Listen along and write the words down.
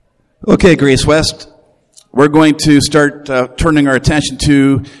Okay, Grace West, we're going to start turning our attention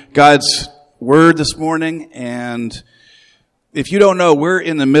to God's Word this morning. And if you don't know, we're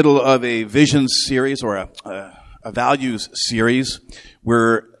in the middle of a vision series or a values series.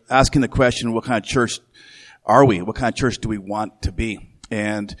 We're asking the question, what kind of church are we? What kind of church do we want to be?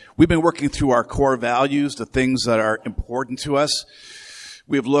 And we've been working through our core values, the things that are important to us.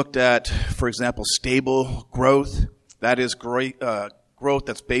 We've looked at, for example, stable growth. That is great. Growth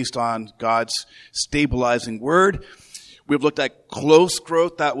that's based on God's stabilizing word. We've looked at close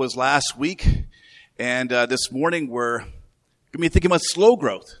growth. That was last week. And this morning we're going to be thinking about slow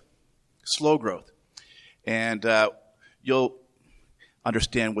growth. Slow growth. And you'll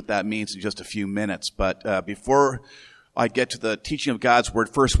understand what that means in just a few minutes. But before I get to the teaching of God's word,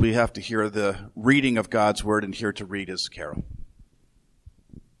 first we have to hear the reading of God's word, and here to read is Carol.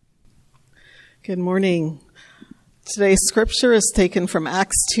 Good morning. Today's scripture is taken from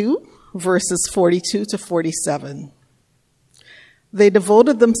Acts 2, verses 42 to 47. They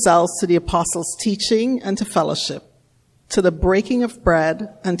devoted themselves to the apostles' teaching and to fellowship, to the breaking of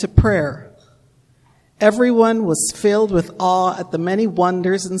bread and to prayer. Everyone was filled with awe at the many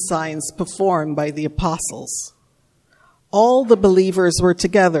wonders and signs performed by the apostles. All the believers were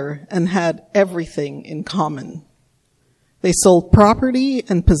together and had everything in common. They sold property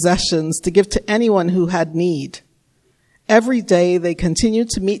and possessions to give to anyone who had need. Every day they continued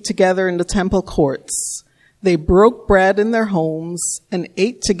to meet together in the temple courts. They broke bread in their homes and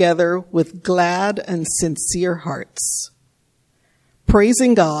ate together with glad and sincere hearts,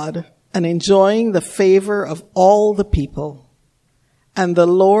 praising God and enjoying the favor of all the people. And the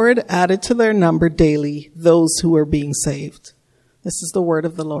Lord added to their number daily those who were being saved. This is the word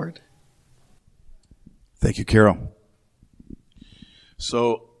of the Lord. Thank you, Carol.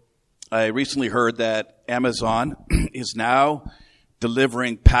 So I recently heard that Amazon is now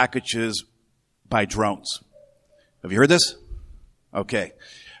delivering packages by drones. Have you heard this? Okay.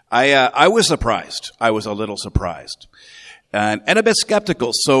 I was surprised. I was a little surprised. And a bit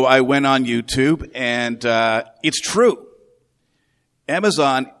skeptical. So I went on YouTube, and it's true.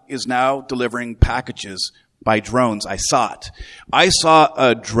 Amazon is now delivering packages by drones. I saw it. I saw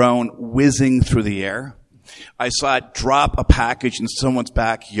a drone whizzing through the air. I saw it drop a package in someone's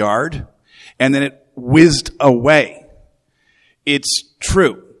backyard, and then it whizzed away. It's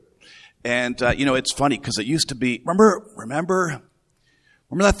true. And, it's funny because it used to be, remember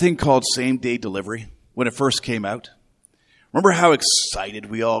that thing called same-day delivery when it first came out? Remember how excited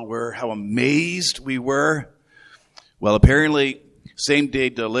we all were, how amazed we were? Well, apparently, same-day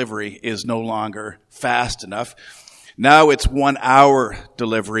delivery is no longer fast enough. Now it's 1 hour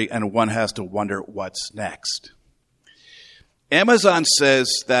delivery, and one has to wonder what's next. Amazon says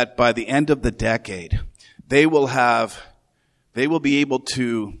that by the end of the decade, they will be able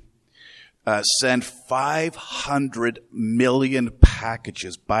to send 500 million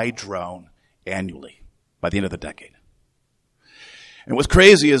packages by drone annually by the end of the decade. And what's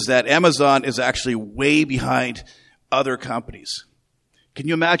crazy is that Amazon is actually way behind other companies. Can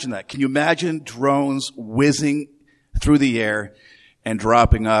you imagine that? Can you imagine drones whizzing through the air and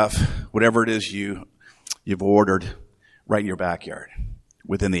dropping off whatever it is you've ordered right in your backyard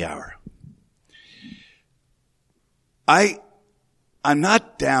within the hour? I'm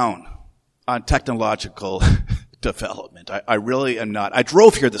not down on technological development. I really am not. I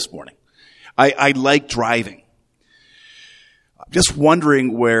drove here this morning. I like driving. I'm just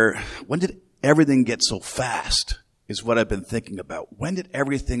wondering when did everything get so fast? Is what I've been thinking about. When did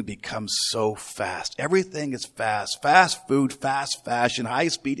everything become so fast? Everything is fast. Fast food, fast fashion,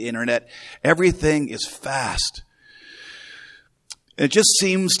 high-speed internet. Everything is fast. It just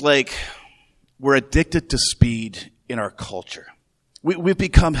seems like we're addicted to speed in our culture. We've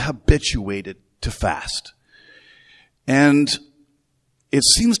become habituated to fast. And it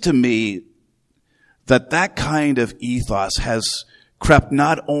seems to me that kind of ethos has crept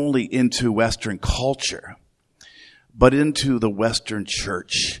not only into Western culture, but into the Western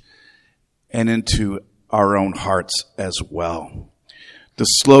church and into our own hearts as well. The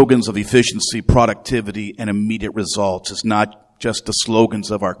slogans of efficiency, productivity, and immediate results is not just the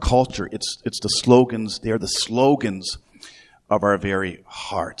slogans of our culture. It's the slogans, they're the slogans of our very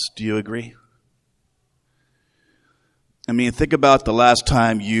hearts. Do you agree? I mean, think about the last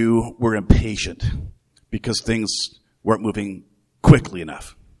time you were impatient because things weren't moving quickly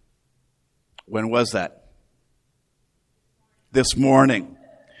enough. When was that? This morning.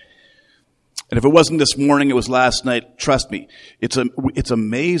 And if it wasn't this morning, it was last night. Trust me, it's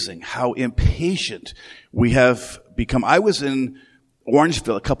amazing how impatient we have become. I was in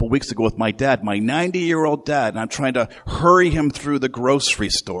Orangeville a couple weeks ago with my dad, my 90-year-old dad, and I'm trying to hurry him through the grocery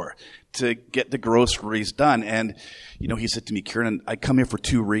store to get the groceries done. And, he said to me, Kiernan, I come here for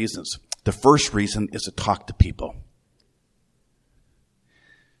 2 reasons. The first reason is to talk to people.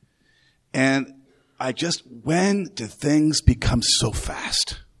 And when do things become so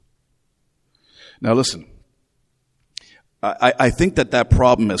fast? Now listen, I think that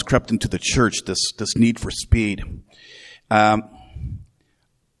problem has crept into the church, this need for speed. The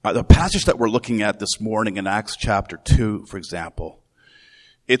passage that we're looking at this morning in Acts chapter 2, for example,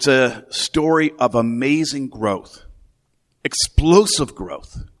 it's a story of amazing growth, explosive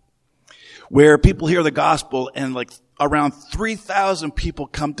growth, where people hear the gospel and around 3,000 people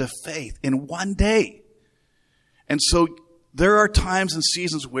come to faith in one day. And so there are times and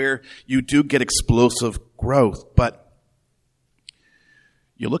seasons where you do get explosive growth, but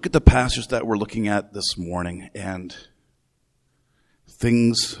you look at the passage that we're looking at this morning and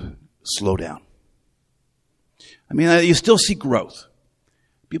things slow down. You still see growth.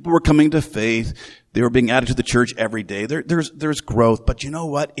 People were coming to faith. They were being added to the church every day. There's growth, but you know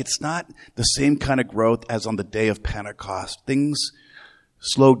what? It's not the same kind of growth as on the day of Pentecost. Things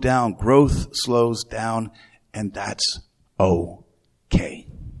slow down. Growth slows down, and that's okay.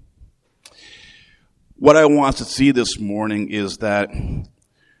 What I want to see this morning is that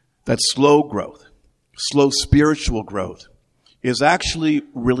slow growth, slow spiritual growth, is actually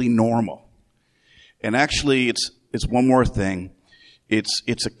really normal. And actually, it's one more thing.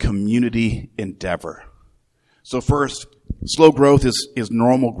 It's a community endeavor. So first, slow growth is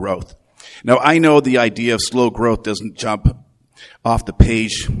normal growth. Now, I know the idea of slow growth doesn't jump off the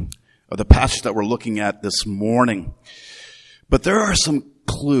page of the passage that we're looking at this morning. But there are some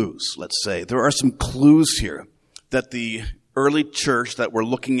clues, let's say. There are some clues here that the early church that we're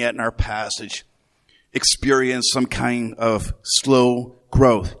looking at in our passage experienced some kind of slow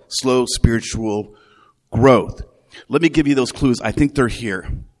growth, slow spiritual growth. Let me give you those clues. I think they're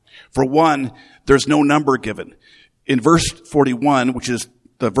here. For one, there's no number given. In verse 41, which is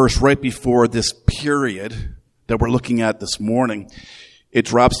the verse right before this period that we're looking at this morning, it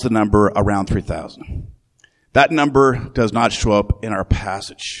drops the number around 3,000. That number does not show up in our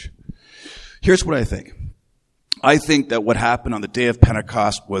passage. Here's what I think. I think that what happened on the day of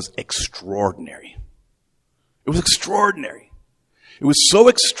Pentecost was extraordinary. It was extraordinary. It was so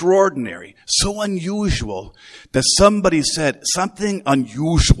extraordinary, so unusual, that somebody said, something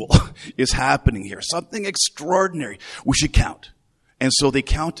unusual is happening here. Something extraordinary. We should count. And so they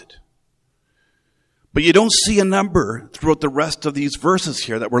counted. But you don't see a number throughout the rest of these verses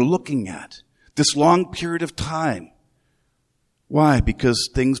here that we're looking at. This long period of time. Why? Because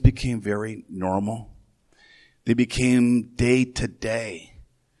things became very normal. They became day to day.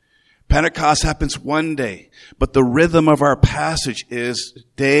 Pentecost happens one day, but the rhythm of our passage is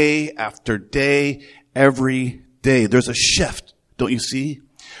day after day, every day. There's a shift, don't you see?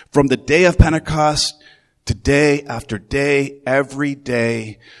 From the day of Pentecost to day after day, every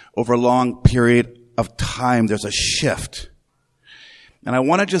day, over a long period of time, there's a shift. And I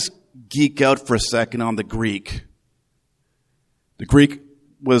want to just geek out for a second on the Greek. The Greek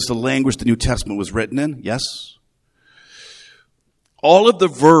was the language the New Testament was written in, yes? All of the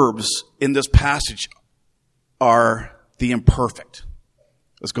verbs in this passage are the imperfect.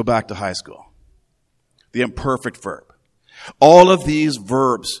 Let's go back to high school. The imperfect verb. All of these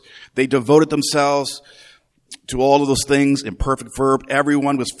verbs, they devoted themselves to all of those things, imperfect verb.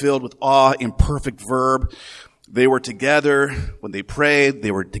 Everyone was filled with awe, imperfect verb. They were together when they prayed. They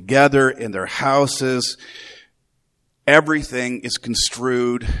were together in their houses. Everything is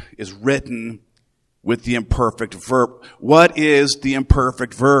construed, is written with the imperfect verb. What is the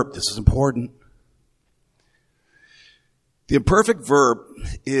imperfect verb? This is important. The imperfect verb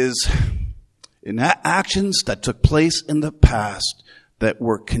is in actions that took place in the past that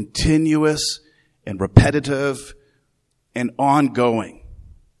were continuous and repetitive and ongoing.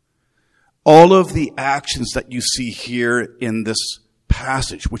 All of the actions that you see here in this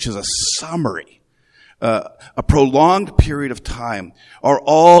passage, which is a summary, a prolonged period of time, are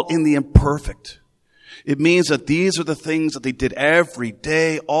all in the imperfect. It means that these are the things that they did every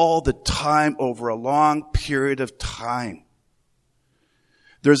day, all the time, over a long period of time.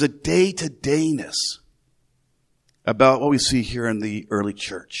 There's a day-to-dayness about what we see here in the early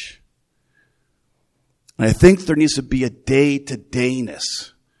church. And I think there needs to be a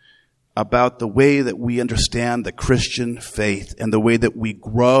day-to-dayness about the way that we understand the Christian faith and the way that we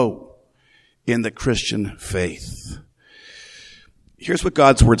grow in the Christian faith. Here's what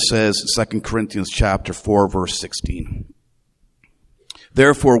God's word says in 2 Corinthians chapter 4, verse 16.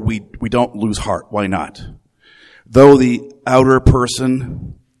 Therefore, we don't lose heart. Why not? Though the outer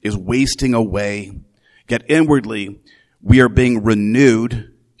person is wasting away, yet inwardly we are being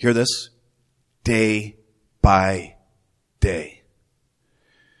renewed, hear this, day by day.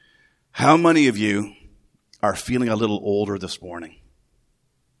 How many of you are feeling a little older this morning?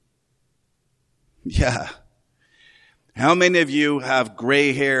 Yeah. How many of you have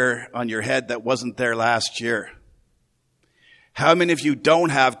gray hair on your head that wasn't there last year? How many of you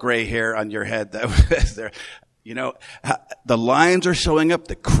don't have gray hair on your head that was there? You know, the lines are showing up.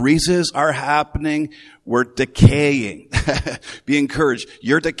 The creases are happening. We're decaying. Be encouraged.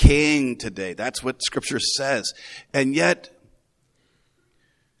 You're decaying today. That's what Scripture says. And yet,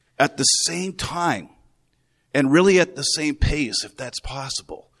 at the same time, and really at the same pace, if that's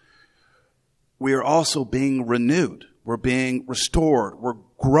possible, we are also being renewed. We're being restored. We're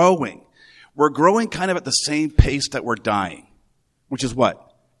growing. We're growing kind of at the same pace that we're dying, which is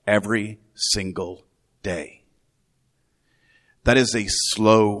what? Every single day. That is a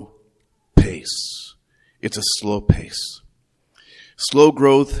slow pace. It's a slow pace. Slow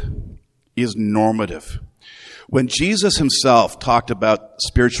growth is normative. When Jesus himself talked about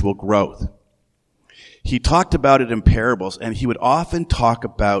spiritual growth, he talked about it in parables, and he would often talk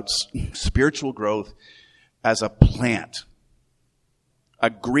about spiritual growth as a plant, a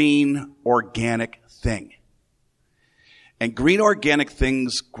green organic thing. And green organic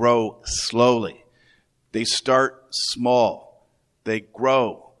things grow slowly. They start small. They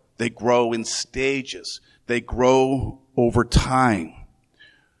grow in stages. They grow over time.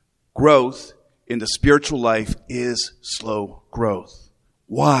 Growth in the spiritual life is slow growth.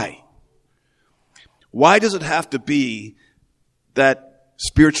 Why? Why does it have to be that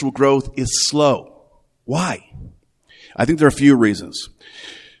spiritual growth is slow? Why? I think there are a few reasons.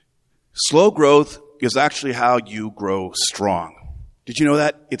 Slow growth is actually how you grow strong. Did you know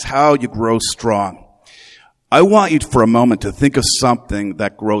that? It's how you grow strong. I want you for a moment to think of something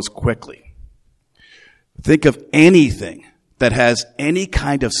that grows quickly. Think of anything that has any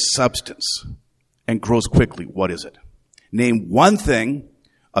kind of substance and grows quickly. What is it? Name one thing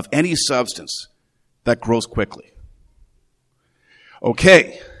of any substance that grows quickly.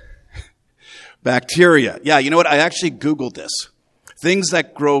 Okay. Bacteria. Yeah, you know what? I actually Googled this. Things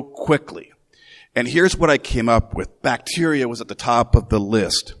that grow quickly. And here's what I came up with. Bacteria was at the top of the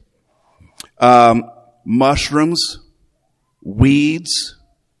list. Mushrooms, weeds,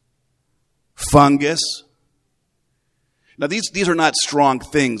 fungus. Now these are not strong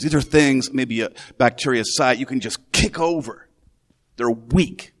things. These are things, maybe a bacteria site, you can just kick over. They're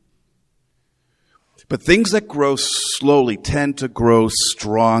weak. But things that grow slowly tend to grow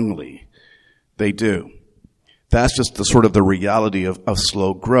strongly. They do. That's just the sort of the reality of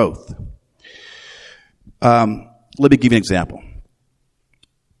slow growth. Let me give you an example.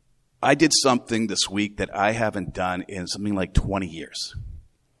 I did something this week that I haven't done in something like 20 years.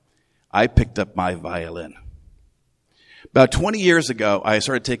 I picked up my violin. About 20 years ago, I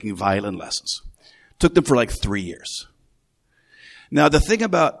started taking violin lessons. Took them for like 3 years. Now, the thing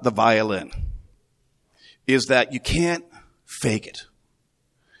about the violin is that you can't fake it.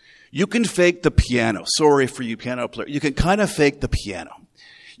 You can fake the piano. Sorry for you piano players. You can kind of fake the piano.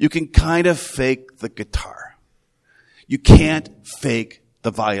 You can kind of fake the guitar. You can't fake the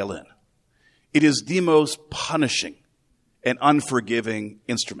violin. It is the most punishing and unforgiving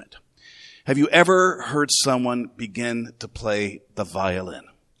instrument. Have you ever heard someone begin to play the violin?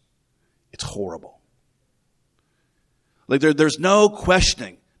 It's horrible. Like there's no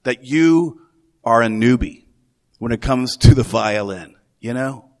questioning that you are a newbie when it comes to the violin, you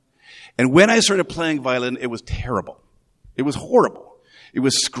know? And when I started playing violin, it was terrible. It was horrible. It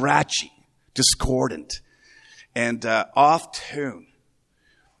was scratchy, discordant, and off tune.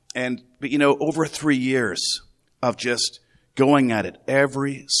 But you know, over 3 years of just going at it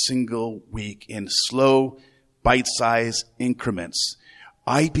every single week in slow, bite-sized increments,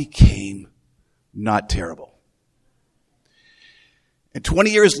 I became not terrible. And 20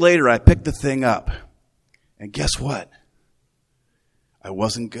 years later, I picked the thing up. And guess what? I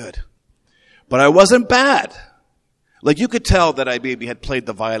wasn't good. But I wasn't bad. Like you could tell that I maybe had played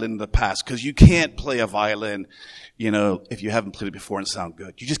the violin in the past, because you can't play a violin, you know, if you haven't played it before and sound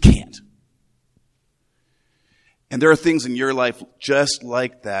good. You just can't. And there are things in your life just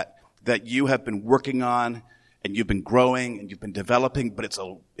like that you have been working on, and you've been growing, and you've been developing, but it's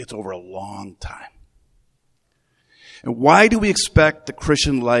over a long time. And why do we expect the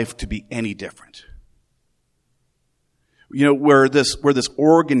Christian life to be any different? You know, we're this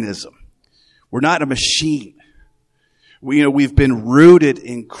organism. We're not a machine. We've been rooted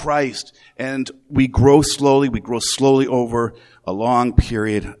in Christ, and we grow slowly. We grow slowly over a long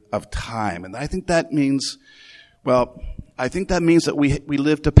period of time. And I think that means Well, I think that means that we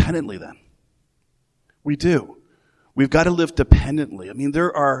live dependently then. We do. We've got to live dependently. I mean,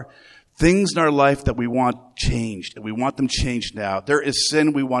 there are things in our life that we want changed, and we want them changed now. There is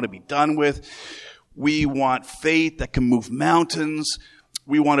sin we want to be done with. We want faith that can move mountains.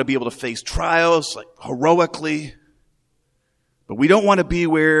 We want to be able to face trials like heroically. But we don't want to be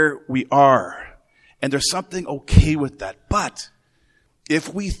where we are. And there's something okay with that. But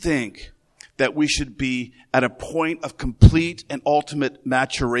if we think that we should be at a point of complete and ultimate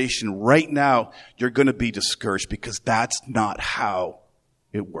maturation right now, you're going to be discouraged, because that's not how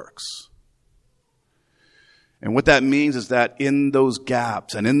it works. And what that means is that in those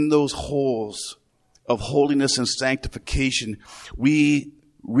gaps and in those holes of holiness and sanctification, we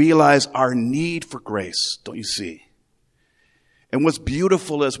realize our need for grace, don't you see? And what's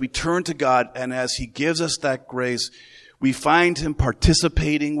beautiful as we turn to God and as He gives us that grace, we find Him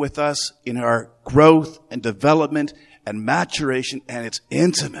participating with us in our growth and development and maturation, and it's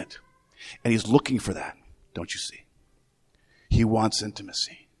intimate. And He's looking for that, don't you see? He wants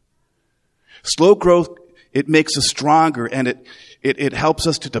intimacy. Slow growth, it makes us stronger, and it helps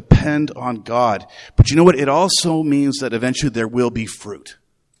us to depend on God. But you know what? It also means that eventually there will be fruit.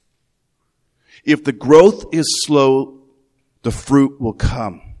 If the growth is slow, the fruit will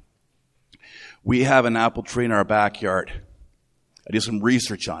come. We have an apple tree in our backyard. I did some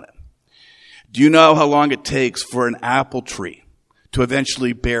research on it. Do you know how long it takes for an apple tree to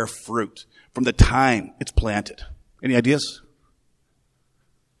eventually bear fruit from the time it's planted? Any ideas?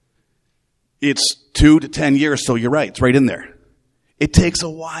 It's 2 to 10 years, so you're right. It's right in there. It takes a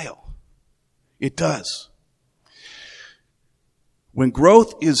while. It does. When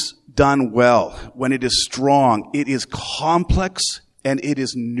growth is done well, when it is strong, it is complex and it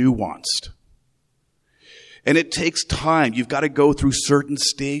is nuanced. And it takes time. You've got to go through certain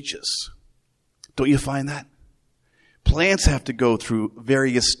stages. Don't you find that? Plants have to go through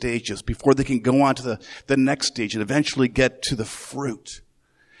various stages before they can go on to the next stage and eventually get to the fruit.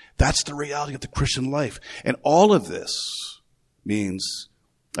 That's the reality of the Christian life. And all of this means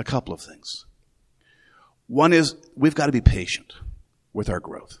a couple of things. One is we've got to be patient with our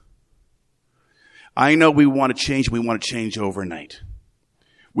growth. I know we want to change. We want to change overnight.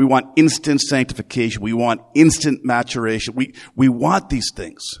 We want instant sanctification. We want instant maturation. We want these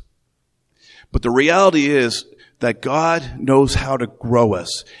things. But the reality is that God knows how to grow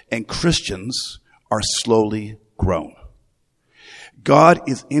us, and Christians are slowly grown. God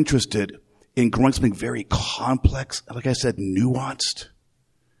is interested in growing something very complex, like I said, nuanced.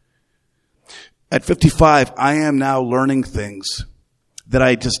 At 55, I am now learning things that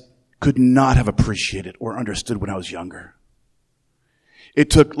I just could not have appreciated or understood when I was younger. It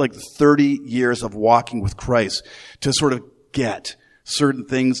took like 30 years of walking with Christ to sort of get certain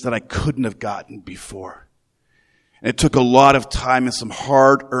things that I couldn't have gotten before. And it took a lot of time and some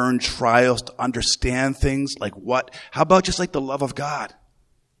hard-earned trials to understand things like how about just like the love of God?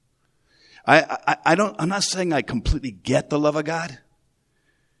 I'm not saying I completely get the love of God.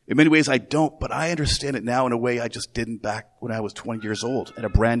 In many ways I don't, but I understand it now in a way I just didn't back when I was 20 years old and a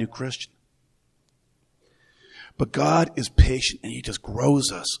brand new Christian. But God is patient, and He just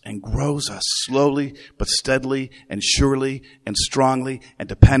grows us slowly but steadily and surely and strongly and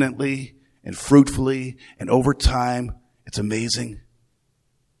dependently and fruitfully, and over time, it's amazing,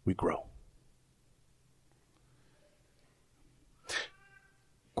 we grow.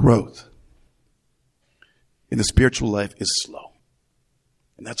 Growth in the spiritual life is slow,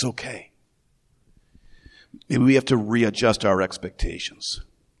 and that's okay. Maybe we have to readjust our expectations.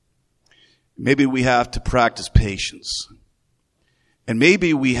 Maybe we have to practice patience. And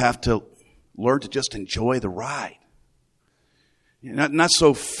maybe we have to learn to just enjoy the ride. Not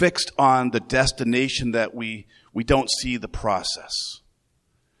so fixed on the destination that we don't see the process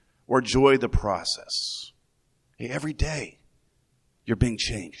or enjoy the process. Hey, every day you're being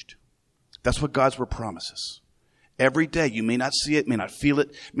changed. That's what God's word promises. Every day you may not see it, may not feel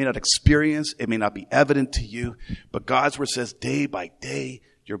it, may not experience, it may not be evident to you, but God's word says day by day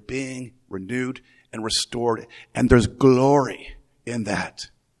you're being renewed and restored, and there's glory in that.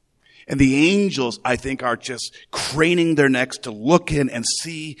 And the angels, I think, are just craning their necks to look in and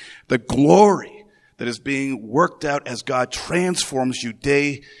see the glory that is being worked out as God transforms you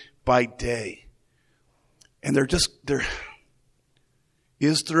day by day. And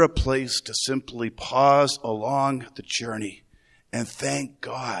is there a place to simply pause along the journey and thank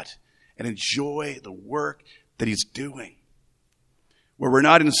God and enjoy the work that He's doing, where we're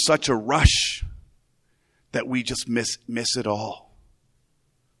not in such a rush that we just miss it all?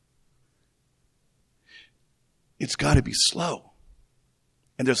 It's got to be slow.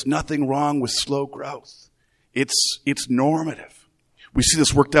 And there's nothing wrong with slow growth. It's normative. We see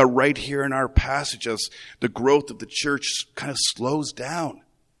this worked out right here in our passage as the growth of the church kind of slows down.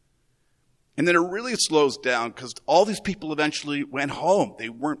 And then it really slows down because all these people eventually went home. They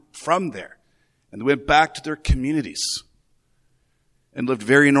weren't from there. And they went back to their communities and lived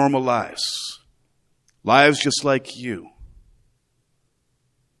very normal lives. Lives just like you.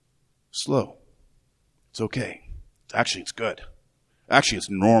 Slow. It's okay. Actually, it's good. Actually, it's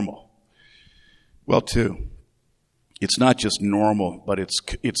normal. Well, too, it's not just normal, but it's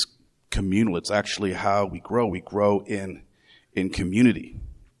communal. It's actually how we grow. We grow in community.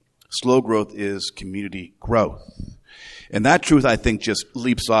 Slow growth is community growth. And that truth, I think, just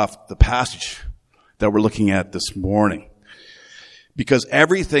leaps off the passage that we're looking at this morning. Because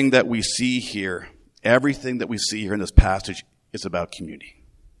everything that we see here in this passage is about community.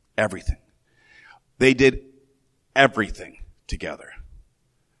 Everything. They did everything together.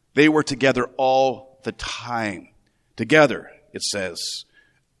 They were together all the time. Together, it says,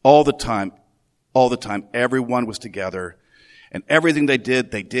 all the time, everyone was together. And everything they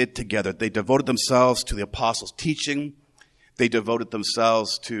did together. They devoted themselves to the apostles' teaching. They devoted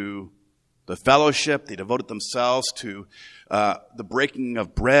themselves to the fellowship. They devoted themselves to the breaking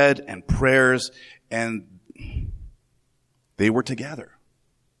of bread and prayers. And they were together.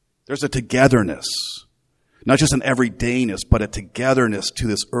 There's a togetherness. Not just an everydayness, but a togetherness to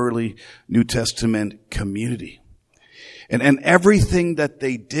this early New Testament community. And everything that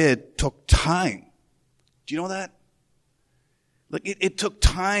they did took time. Do you know that? Like it took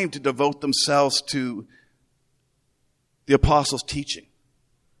time to devote themselves to the apostles' teaching.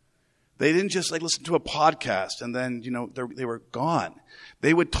 They didn't just listen to a podcast and then, they were gone.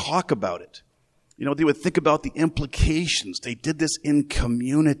 They would talk about it. They would think about the implications. They did this in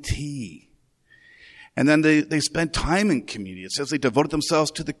community. And then they spent time in community. It says they devoted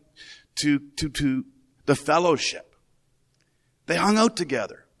themselves to the fellowship. They hung out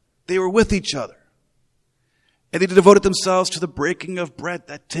together. They were with each other. And they devoted themselves to the breaking of bread.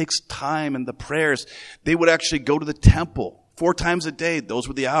 That takes time. And the prayers. They would actually go to the temple 4 times a day. Those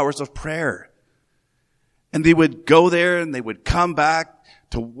were the hours of prayer. And they would go there and they would come back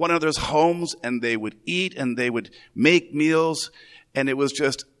to one another's homes and they would eat and they would make meals. And it was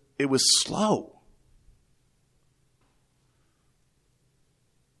slow.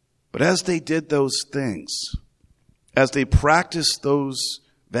 But as they did those things, as they practiced those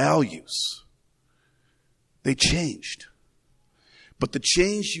values, they changed. But the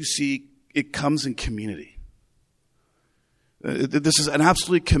change you see, it comes in community. This is an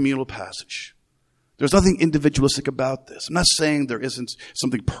absolutely communal passage. There's nothing individualistic about this. I'm not saying there isn't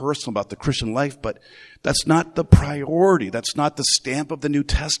something personal about the Christian life, but that's not the priority. That's not the stamp of the New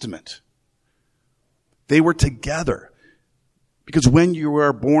Testament. They were together. Because when you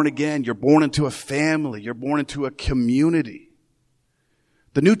are born again, you're born into a family. You're born into a community.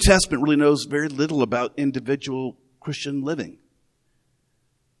 The New Testament really knows very little about individual Christian living.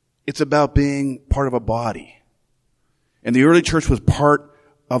 It's about being part of a body. And the early church was part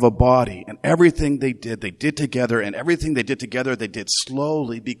of a body. And everything they did together. And everything they did together, they did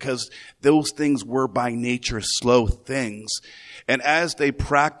slowly because those things were by nature slow things. And as they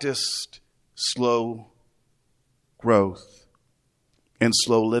practiced slow growth and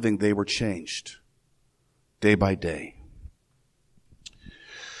slow living, they were changed day by day.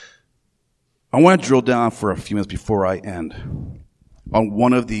 I want to drill down for a few minutes before I end on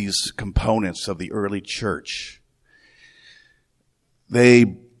one of these components of the early church. They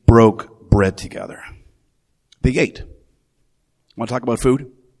broke bread together. They ate. Want to talk about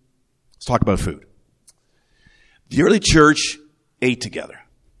food? Let's talk about food. The early church ate together.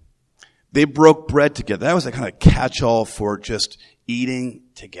 They broke bread together. That was a kind of catch-all for just eating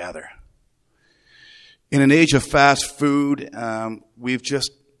together. In an age of fast food, we've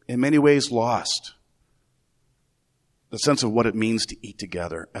just in many ways lost the sense of what it means to eat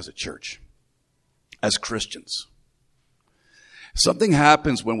together as a church, as Christians. Something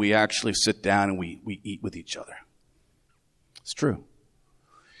happens when we actually sit down and we eat with each other. It's true.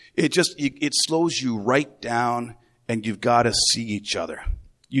 It slows you right down and you've got to see each other.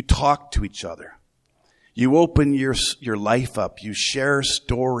 You talk to each other. You open your life up. You share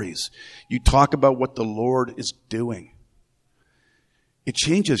stories. You talk about what the Lord is doing. It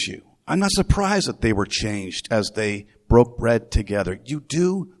changes you. I'm not surprised that they were changed as they broke bread together. You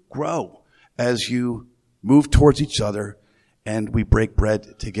do grow as you move towards each other and we break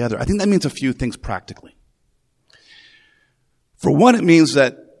bread together. I think that means a few things practically. For one, it means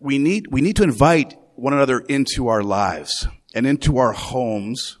that we need to invite one another into our lives and into our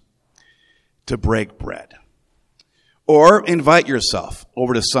homes to break bread. Or invite yourself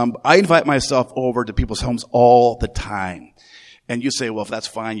over to I invite myself over to people's homes all the time. And you say, well, if that's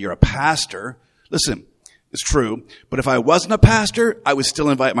fine, you're a pastor. Listen, it's true. But if I wasn't a pastor, I would still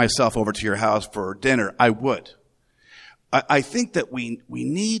invite myself over to your house for dinner. I would. I think that we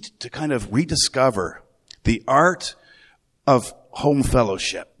need to kind of rediscover the art of home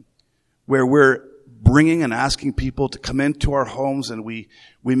fellowship, where we're bringing and asking people to come into our homes, and we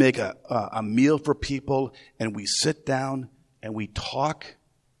make a meal for people, and we sit down and we talk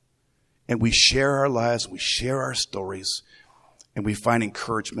and we share our lives, we share our stories, and we find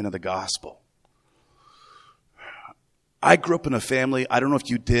encouragement in the gospel. I grew up in a family, I don't know if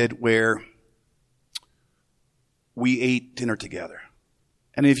you did, where we ate dinner together.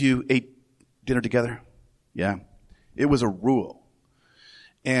 Any of you ate dinner together? Yeah. It was a rule.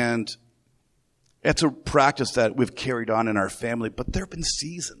 And it's a practice that we've carried on in our family, but there have been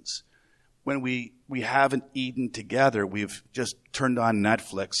seasons when we haven't eaten together. We've just turned on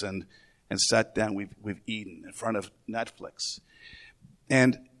Netflix and sat down. We've eaten in front of Netflix.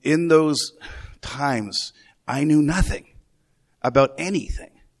 And in those times, I knew nothing about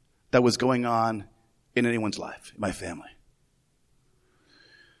anything that was going on in anyone's life, in my family.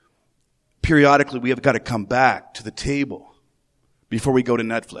 Periodically, we have got to come back to the table before we go to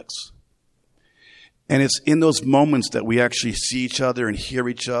Netflix. And it's in those moments that we actually see each other and hear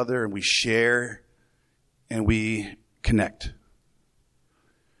each other, and we share and we connect.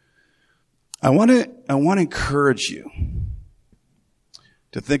 I want to encourage you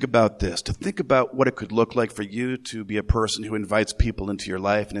to think about this, to think about what it could look like for you to be a person who invites people into your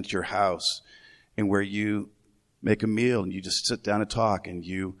life and into your house, and where you make a meal and you just sit down and talk, and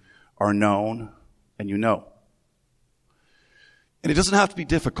you are known and you know. And it doesn't have to be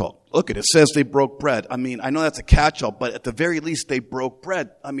difficult. Look, it says they broke bread. I mean, I know that's a catch-all, but at the very least, they broke bread.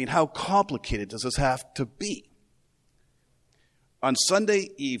 I mean, how complicated does this have to be? On Sunday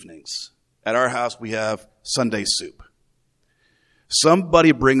evenings, at our house, we have Sunday soup.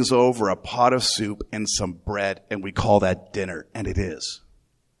 Somebody brings over a pot of soup and some bread, and we call that dinner, and it is.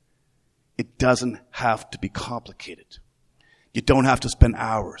 It doesn't have to be complicated. You don't have to spend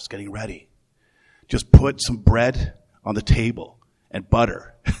hours getting ready. Just put some bread on the table and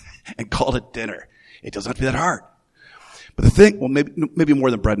butter and call it dinner. It doesn't have to be that hard. But the thing, well, maybe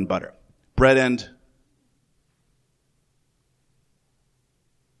more than bread and butter. Bread and,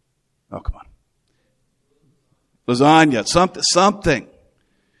 oh, come on. Lasagna, something.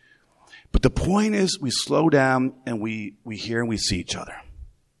 But the point is, we slow down and we hear and we see each other.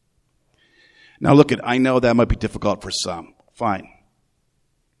 Now look, I know that might be difficult for some. Fine.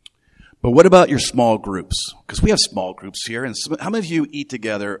 But what about your small groups? Because we have small groups here. And how many of you eat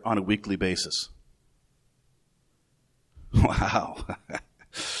together on a weekly basis? Wow.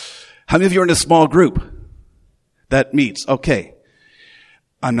 How many of you are in a small group that meets? Okay.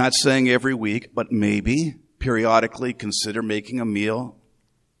 I'm not saying every week, but maybe periodically consider making a meal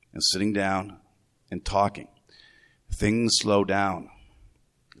and sitting down and talking. Things slow down.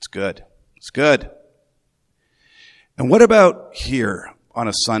 It's good. It's good. And what about here on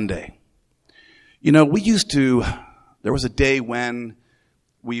a Sunday? You know, there was a day when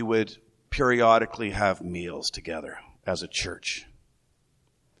we would periodically have meals together as a church.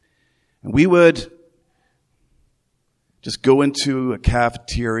 And we would just go into a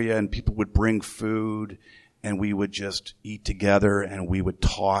cafeteria and people would bring food and we would just eat together and we would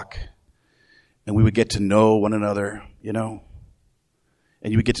talk and we would get to know one another, you know.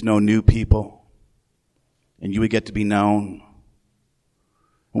 And you would get to know new people and you would get to be known.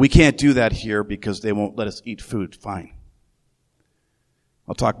 We can't do that here because they won't let us eat food. Fine.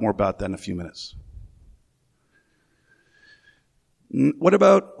 I'll talk more about that in a few minutes. What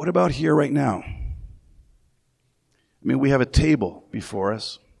about here right now? I mean, we have a table before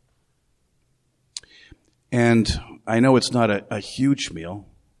us. And I know it's not a huge meal.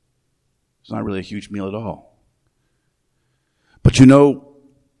 It's not really a huge meal at all. But you know,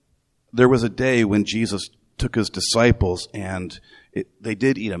 there was a day when Jesus took his disciples and they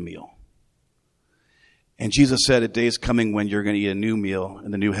did eat a meal. And Jesus said, a day is coming when you're going to eat a new meal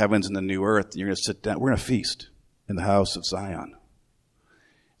in the new heavens and the new earth. And you're going to sit down. We're going to feast in the house of Zion.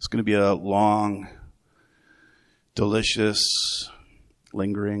 It's going to be a long, delicious,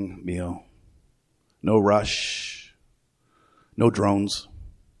 lingering meal. No rush. No drones.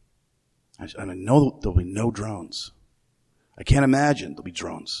 I know there'll be no drones. I can't imagine there'll be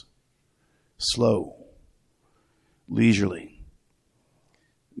drones. Slow. Leisurely.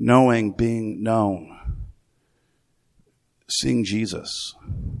 Knowing, being known. Seeing Jesus.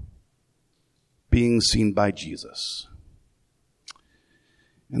 Being seen by Jesus.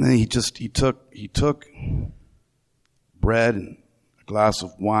 And then he took bread and a glass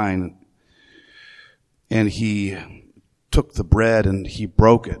of wine, and he took the bread and he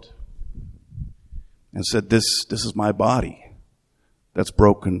broke it and said, this is my body that's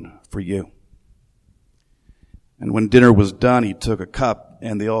broken for you. And when dinner was done, he took a cup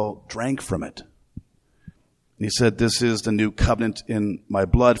and they all drank from it. And he said, this is the new covenant in my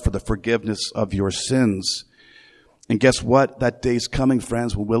blood for the forgiveness of your sins. And guess what? That day's coming,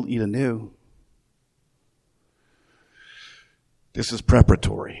 friends, when we'll eat anew. This is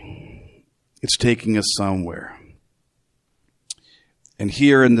preparatory. It's taking us somewhere. And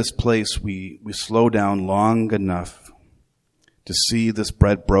here in this place, we slow down long enough to see this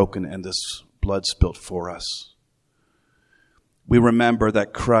bread broken and this blood spilt for us. We remember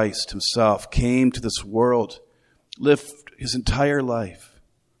that Christ himself came to this world, lived his entire life.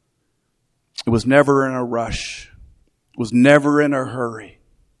 It was never in a rush. It was never in a hurry.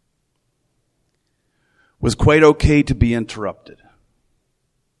 It was quite okay to be interrupted.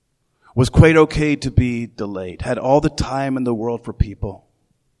 It was quite okay to be delayed. Had all the time in the world for people.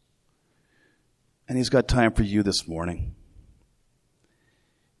 And he's got time for you this morning.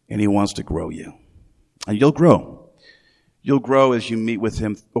 And he wants to grow you. And you'll grow. You'll grow as you meet with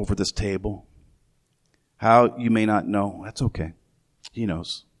him over this table. How, you may not know. That's okay. He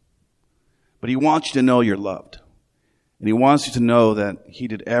knows. But he wants you to know you're loved. And he wants you to know that he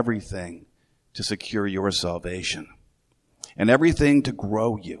did everything to secure your salvation. And everything to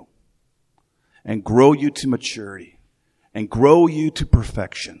grow you. And grow you to maturity. And grow you to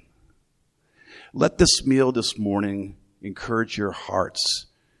perfection. Let this meal this morning encourage your hearts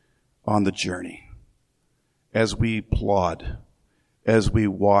on the journey. As we plod, as we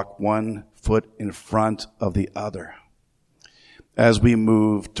walk one foot in front of the other, as we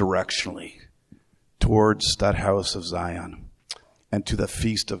move directionally towards that house of Zion and to the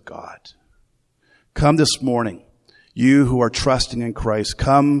feast of God. Come this morning, you who are trusting in Christ.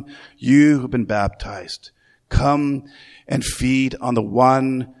 Come, you who have been baptized. Come and feed on the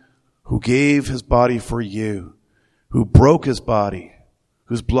one who gave his body for you, who broke his body,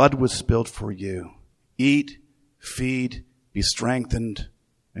 whose blood was spilled for you. Eat, feed, be strengthened,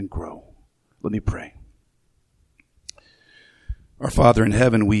 and grow. Let me pray. Our Father in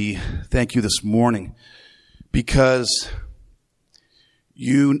heaven, we thank you this morning because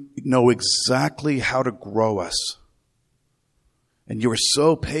you know exactly how to grow us. And you are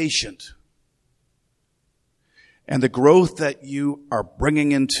so patient. And the growth that you are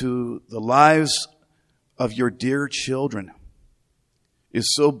bringing into the lives of your dear children is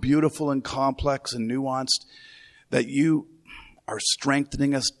so beautiful and complex and nuanced that you are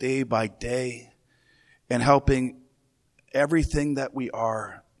strengthening us day by day and helping everything that we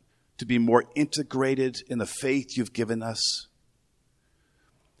are to be more integrated in the faith you've given us.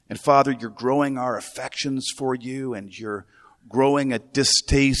 And Father, you're growing our affections for you, and you're growing a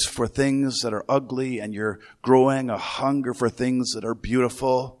distaste for things that are ugly, and you're growing a hunger for things that are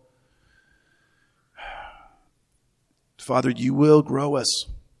beautiful. Father, you will grow us,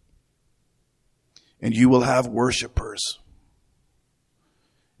 and you will have worshipers.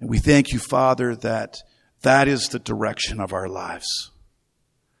 And we thank you, Father, that is the direction of our lives.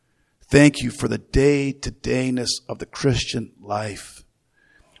 Thank you for the day-to-dayness of the Christian life.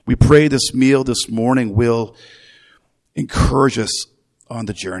 We pray this meal this morning will encourage us on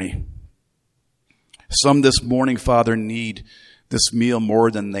the journey. Some this morning, Father, need this meal more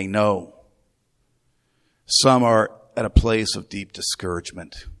than they know. Some are at a place of deep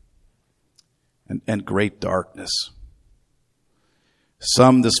discouragement and great darkness.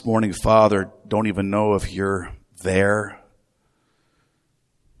 Some this morning, Father, don't even know if you're there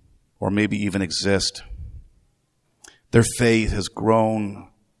or maybe even exist. Their faith has grown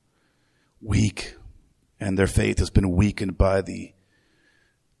weak, and their faith has been weakened by the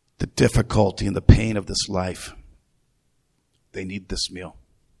difficulty and the pain of this life. They need this meal.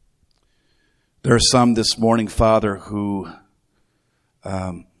 There are some this morning, Father, who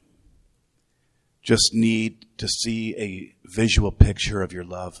just need to see a visual picture of your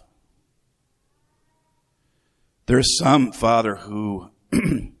love. There are some, Father, who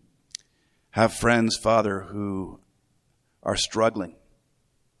have friends, Father, who are struggling,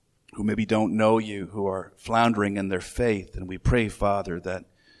 who maybe don't know you, who are floundering in their faith. And we pray, Father, that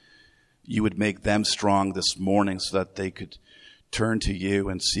you would make them strong this morning so that they could turn to you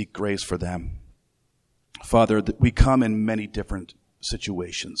and seek grace for them. Father, that we come in many different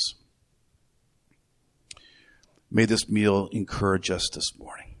situations. May this meal encourage us this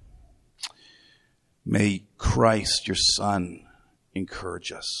morning. May Christ, your Son,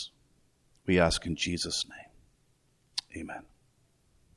 encourage us. We ask in Jesus' name. Amen.